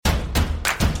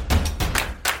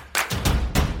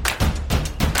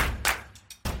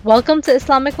Welcome to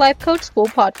Islamic Life Coach School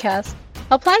Podcast.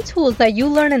 Apply tools that you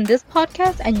learn in this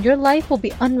podcast and your life will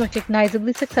be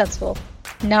unrecognizably successful.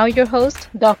 Now your host,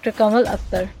 Dr. Kamal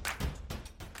Akhtar.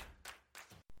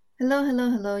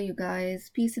 Hello, you guys.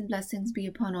 Peace and blessings be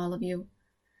upon all of you.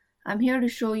 I'm here to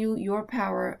show you your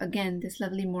power again this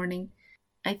lovely morning.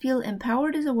 I feel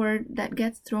empowered is a word that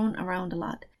gets thrown around a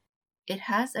lot. It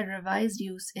has a revised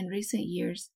use in recent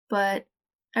years, but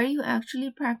are you actually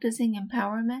practicing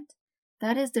empowerment?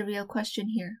 That is the real question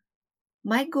here.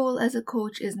 My goal as a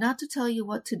coach is not to tell you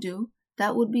what to do.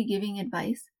 That would be giving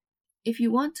advice. If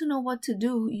you want to know what to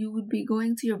do, you would be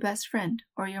going to your best friend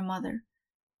or your mother.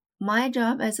 My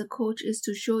job as a coach is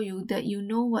to show you that you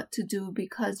know what to do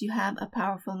because you have a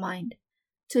powerful mind.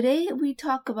 Today, we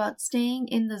talk about staying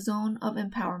in the zone of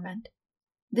empowerment.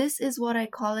 This is what I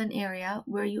call an area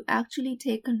where you actually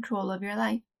take control of your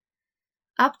life.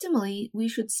 Optimally, we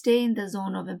should stay in the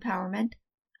zone of empowerment,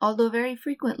 although very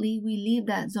frequently we leave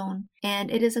that zone,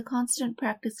 and it is a constant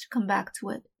practice to come back to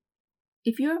it.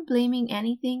 If you're blaming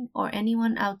anything or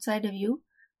anyone outside of you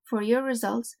for your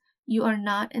results, you are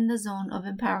not in the zone of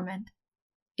empowerment.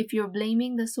 If you're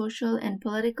blaming the social and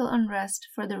political unrest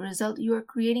for the result you are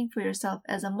creating for yourself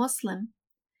as a Muslim,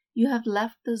 you have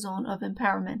left the zone of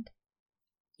empowerment.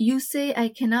 You say, I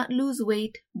cannot lose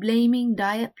weight, blaming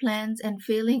diet plans and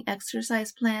failing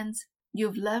exercise plans.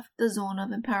 You've left the zone of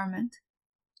empowerment.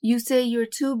 You say you're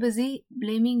too busy,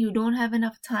 blaming you don't have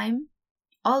enough time.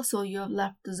 Also, you have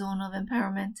left the zone of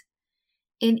empowerment.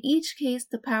 In each case,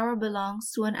 the power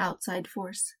belongs to an outside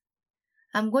force.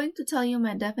 I'm going to tell you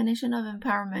my definition of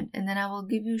empowerment and then I will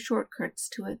give you shortcuts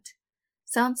to it.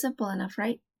 Sounds simple enough,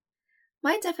 right?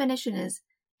 My definition is,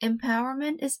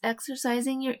 empowerment is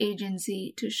exercising your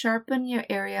agency to sharpen your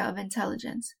area of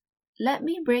intelligence. Let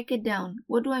me break it down.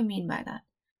 What do I mean by that?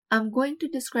 I'm going to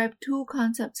describe two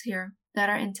concepts here that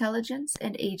are intelligence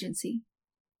and agency.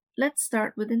 Let's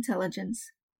start with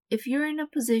intelligence. If you're in a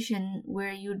position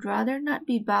where you'd rather not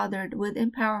be bothered with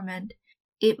empowerment,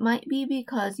 it might be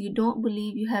because you don't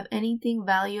believe you have anything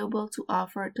valuable to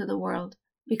offer to the world,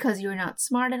 because you're not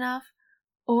smart enough,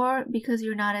 or because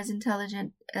you're not as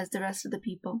intelligent as the rest of the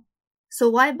people. So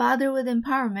why bother with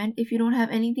empowerment if you don't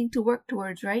have anything to work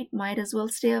towards, right? Might as well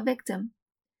stay a victim.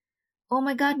 Oh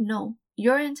my God, no.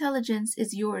 Your intelligence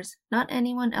is yours, not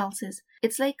anyone else's.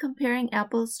 It's like comparing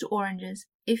apples to oranges.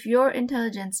 If your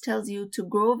intelligence tells you to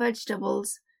grow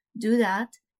vegetables, do that.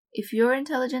 If your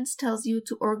intelligence tells you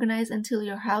to organize until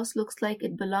your house looks like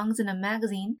it belongs in a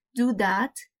magazine, do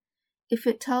that. If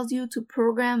it tells you to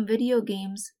program video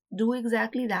games, do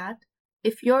exactly that.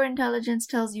 If your intelligence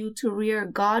tells you to rear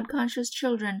God-conscious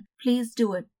children, please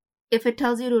do it. If it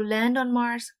tells you to land on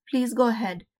Mars, please go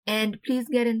ahead. And please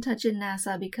get in touch with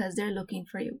NASA because they're looking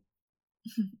for you.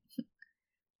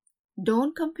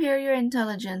 Don't compare your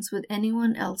intelligence with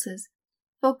anyone else's.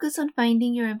 Focus on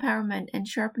finding your empowerment and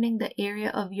sharpening the area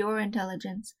of your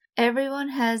intelligence. Everyone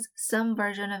has some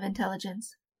version of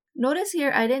intelligence. Notice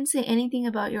here I didn't say anything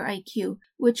about your IQ,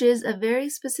 which is a very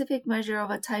specific measure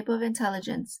of a type of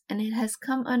intelligence, and it has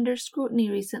come under scrutiny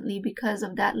recently because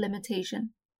of that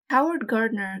limitation. Howard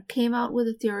Gardner came out with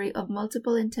a theory of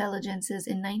multiple intelligences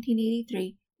in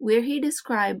 1983, where he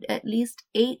described at least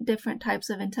 8 different types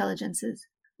of intelligences: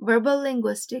 verbal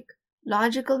linguistic,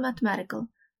 logical mathematical,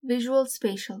 visual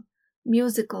spatial,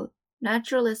 musical,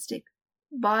 naturalistic,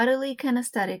 bodily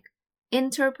kinesthetic,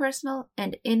 interpersonal,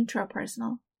 and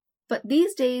intrapersonal. But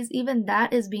these days, even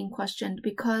that is being questioned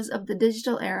because of the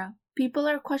digital era. People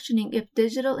are questioning if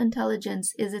digital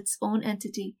intelligence is its own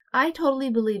entity. I totally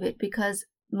believe it because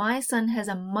my son has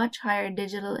a much higher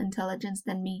digital intelligence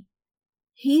than me.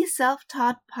 He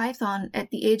self-taught Python at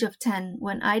the age of 10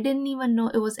 when I didn't even know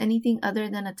it was anything other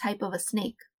than a type of a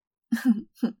snake.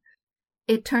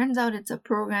 It turns out it's a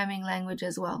programming language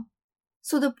as well.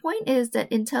 So the point is that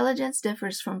intelligence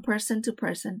differs from person to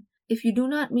person. If you do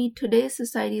not meet today's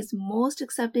society's most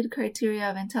accepted criteria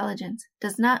of intelligence,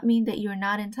 does not mean that you're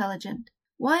not intelligent.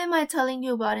 Why am I telling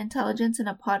you about intelligence in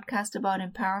a podcast about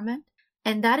empowerment?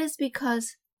 And that is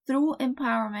because through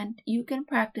empowerment, you can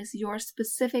practice your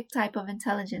specific type of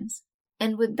intelligence.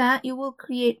 And with that, you will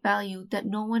create value that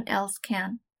no one else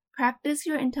can. Practice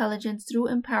your intelligence through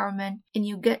empowerment, and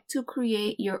you get to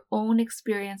create your own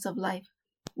experience of life,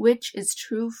 which is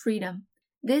true freedom.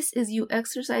 This is you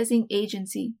exercising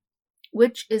agency,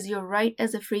 which is your right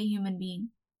as a free human being.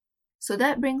 So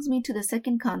that brings me to the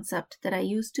second concept that I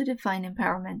use to define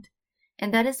empowerment,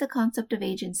 and that is the concept of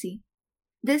agency.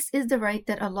 This is the right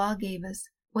that Allah gave us.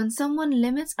 When someone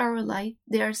limits our life,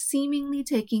 they are seemingly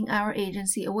taking our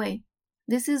agency away.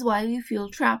 This is why we feel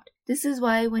trapped. This is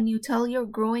why when you tell your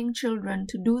growing children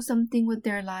to do something with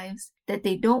their lives that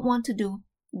they don't want to do,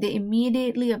 they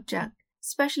immediately object,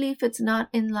 especially if it's not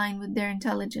in line with their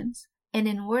intelligence. And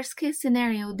in worst case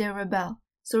scenario, they rebel.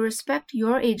 So respect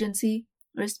your agency,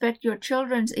 respect your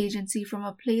children's agency from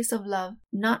a place of love,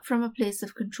 not from a place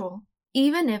of control.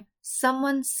 Even if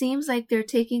someone seems like they're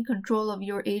taking control of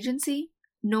your agency,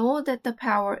 know that the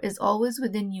power is always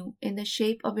within you in the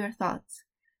shape of your thoughts.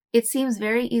 It seems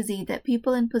very easy that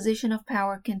people in position of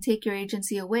power can take your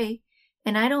agency away,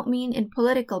 and I don't mean in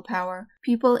political power,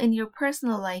 people in your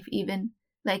personal life even,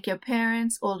 like your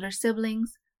parents, older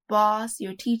siblings, boss,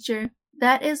 your teacher.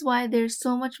 That is why there's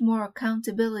so much more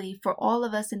accountability for all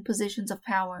of us in positions of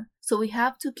power. So we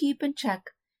have to keep in check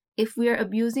if we are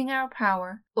abusing our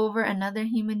power over another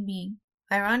human being.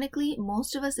 Ironically,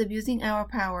 most of us abusing our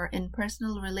power in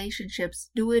personal relationships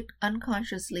do it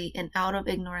unconsciously and out of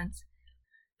ignorance,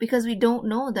 because we don't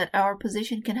know that our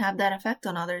position can have that effect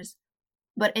on others.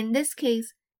 But in this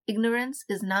case, ignorance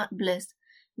is not bliss.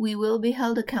 We will be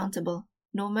held accountable,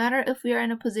 no matter if we are in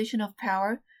a position of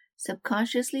power,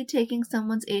 subconsciously taking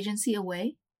someone's agency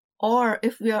away, or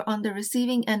if we are on the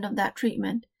receiving end of that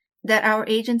treatment, that our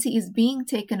agency is being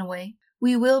taken away.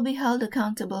 We will be held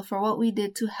accountable for what we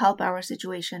did to help our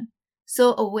situation.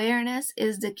 So awareness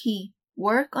is the key.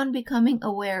 Work on becoming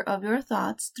aware of your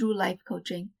thoughts through life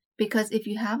coaching, because if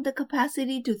you have the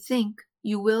capacity to think,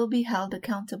 you will be held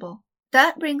accountable.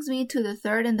 That brings me to the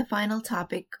third and the final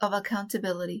topic of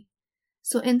accountability.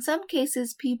 So in some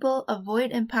cases, people avoid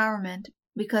empowerment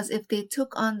because if they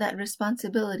took on that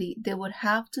responsibility, they would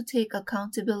have to take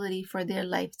accountability for their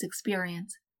life's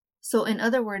experience. So in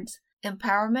other words,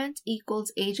 empowerment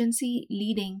equals agency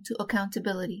leading to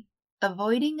accountability.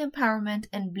 Avoiding empowerment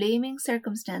and blaming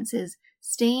circumstances,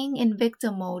 staying in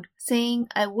victim mode, saying,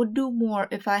 I would do more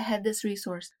if I had this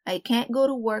resource. I can't go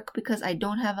to work because I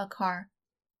don't have a car.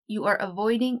 You are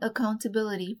avoiding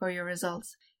accountability for your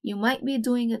results. You might be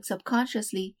doing it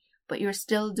subconsciously, but you're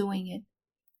still doing it.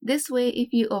 This way,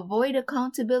 if you avoid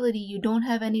accountability, you don't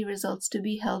have any results to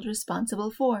be held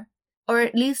responsible for. Or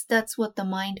at least that's what the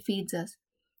mind feeds us.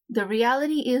 The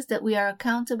reality is that we are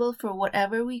accountable for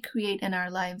whatever we create in our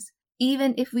lives,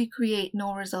 even if we create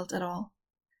no result at all.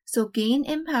 So gain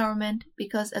empowerment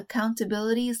because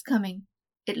accountability is coming.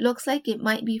 It looks like it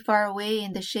might be far away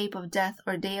in the shape of death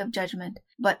or day of judgment,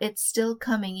 but it's still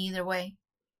coming either way.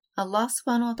 Allah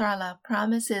subhanahu wa ta'ala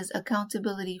promises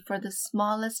accountability for the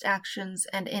smallest actions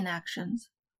and inactions.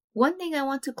 One thing I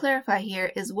want to clarify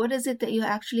here is what is it that you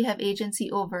actually have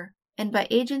agency over? And by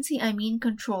agency, I mean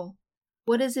control.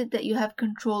 What is it that you have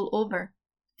control over?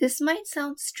 This might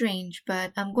sound strange,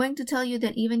 but I'm going to tell you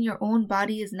that even your own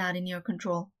body is not in your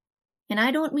control. And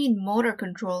I don't mean motor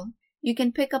control. You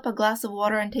can pick up a glass of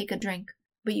water and take a drink,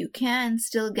 but you can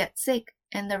still get sick,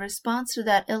 and the response to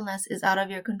that illness is out of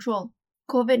your control.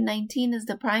 COVID-19 is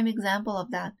the prime example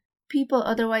of that. People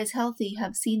otherwise healthy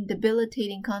have seen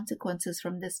debilitating consequences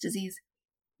from this disease.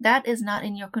 That is not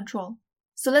in your control.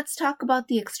 So let's talk about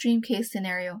the extreme case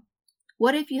scenario.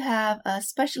 What if you have a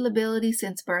special ability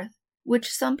since birth, which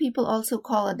some people also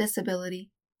call a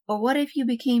disability? Or what if you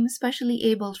became specially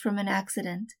abled from an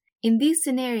accident? In these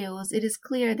scenarios, it is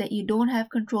clear that you don't have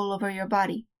control over your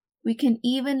body. We can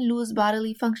even lose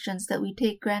bodily functions that we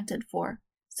take granted for.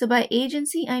 So by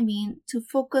agency, I mean to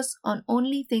focus on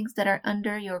only things that are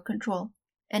under your control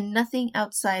and nothing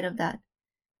outside of that.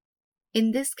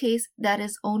 In this case, that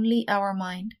is only our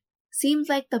mind. Seems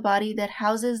like the body that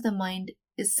houses the mind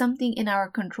is something in our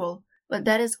control, but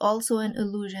that is also an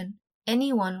illusion.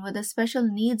 Anyone with a special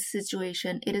needs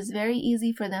situation, it is very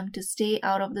easy for them to stay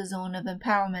out of the zone of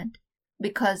empowerment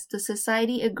because the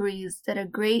society agrees that a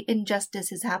great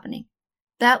injustice is happening.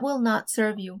 That will not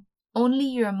serve you. Only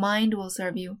your mind will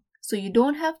serve you. So you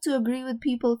don't have to agree with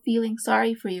people feeling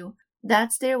sorry for you.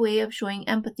 That's their way of showing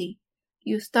empathy.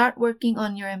 You start working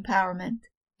on your empowerment.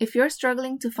 If you're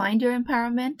struggling to find your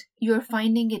empowerment, you're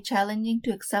finding it challenging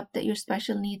to accept that your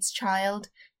special needs child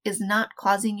is not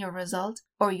causing your result,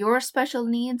 or your special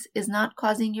needs is not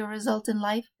causing your result in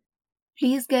life,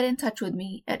 please get in touch with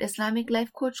me at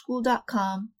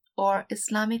IslamicLifeCoachSchool.com or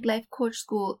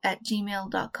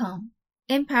IslamicLifeCoachSchool@gmail.com.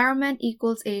 Empowerment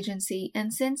equals agency,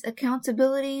 and since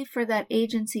accountability for that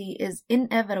agency is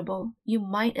inevitable, you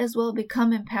might as well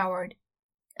become empowered.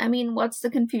 I mean, what's the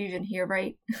confusion here,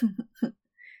 right?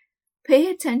 Pay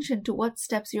attention to what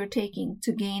steps you're taking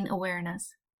to gain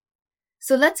awareness.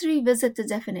 So let's revisit the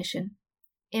definition.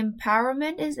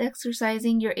 Empowerment is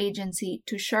exercising your agency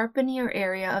to sharpen your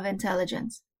area of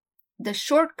intelligence. The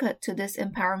shortcut to this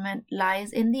empowerment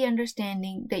lies in the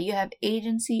understanding that you have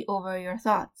agency over your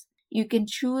thoughts. You can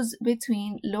choose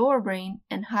between lower brain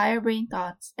and higher brain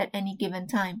thoughts at any given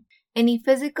time. Any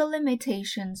physical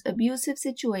limitations, abusive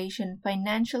situation,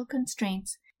 financial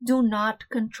constraints do not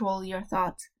control your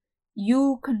thoughts.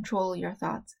 You control your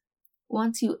thoughts.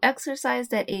 Once you exercise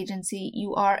that agency,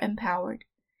 you are empowered.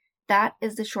 That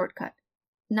is the shortcut.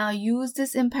 Now use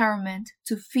this empowerment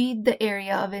to feed the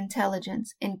area of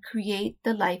intelligence and create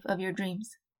the life of your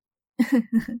dreams.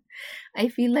 I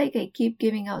feel like I keep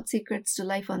giving out secrets to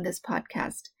life on this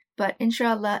podcast, but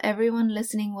inshallah, everyone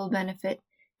listening will benefit.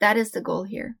 That is the goal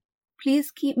here.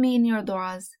 Please keep me in your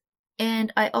du'as.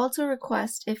 And I also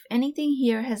request, if anything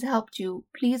here has helped you,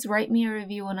 please write me a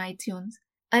review on iTunes.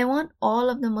 I want all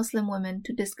of the Muslim women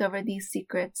to discover these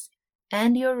secrets,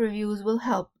 and your reviews will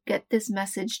help get this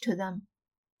message to them.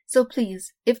 So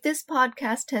please, if this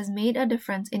podcast has made a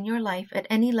difference in your life at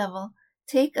any level,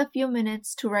 take a few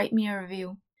minutes to write me a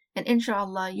review, and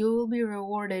inshallah, you will be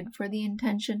rewarded for the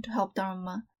intention to help the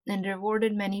Ummah, and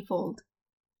rewarded manyfold.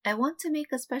 I want to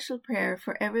make a special prayer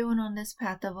for everyone on this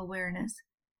path of awareness.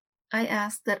 I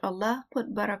ask that Allah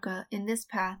put barakah in this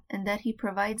path and that He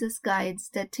provides us guides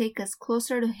that take us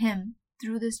closer to Him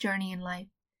through this journey in life.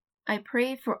 I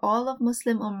pray for all of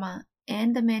Muslim Ummah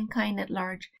and the mankind at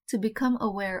large to become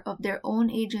aware of their own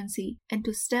agency and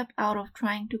to step out of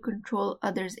trying to control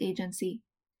others' agency.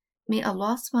 May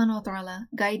Allah subhanahu wa ta'ala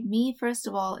guide me first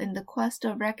of all in the quest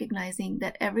of recognizing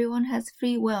that everyone has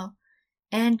free will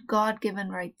and God-given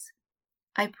rights.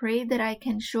 I pray that I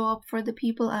can show up for the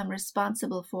people I'm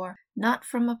responsible for, not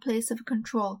from a place of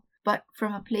control, but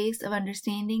from a place of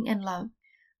understanding and love.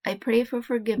 I pray for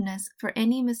forgiveness for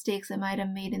any mistakes I might have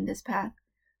made in this path.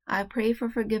 I pray for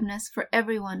forgiveness for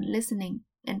everyone listening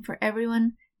and for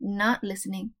everyone not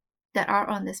listening that are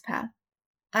on this path.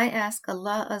 I ask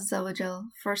Allah Azza wa Jal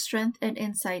for strength and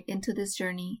insight into this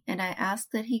journey, and I ask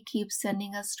that He keeps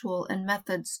sending us tools and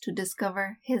methods to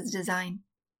discover His design.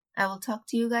 I will talk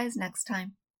to you guys next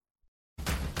time.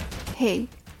 Hey,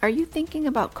 are you thinking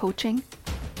about coaching?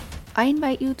 I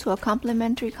invite you to a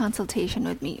complimentary consultation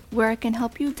with me where I can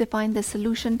help you define the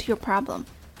solution to your problem,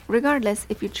 regardless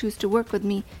if you choose to work with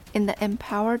me in the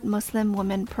Empowered Muslim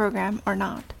Women program or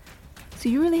not. So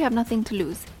you really have nothing to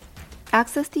lose.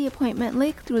 Access the appointment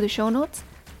link through the show notes,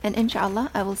 and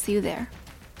inshallah, I will see you there.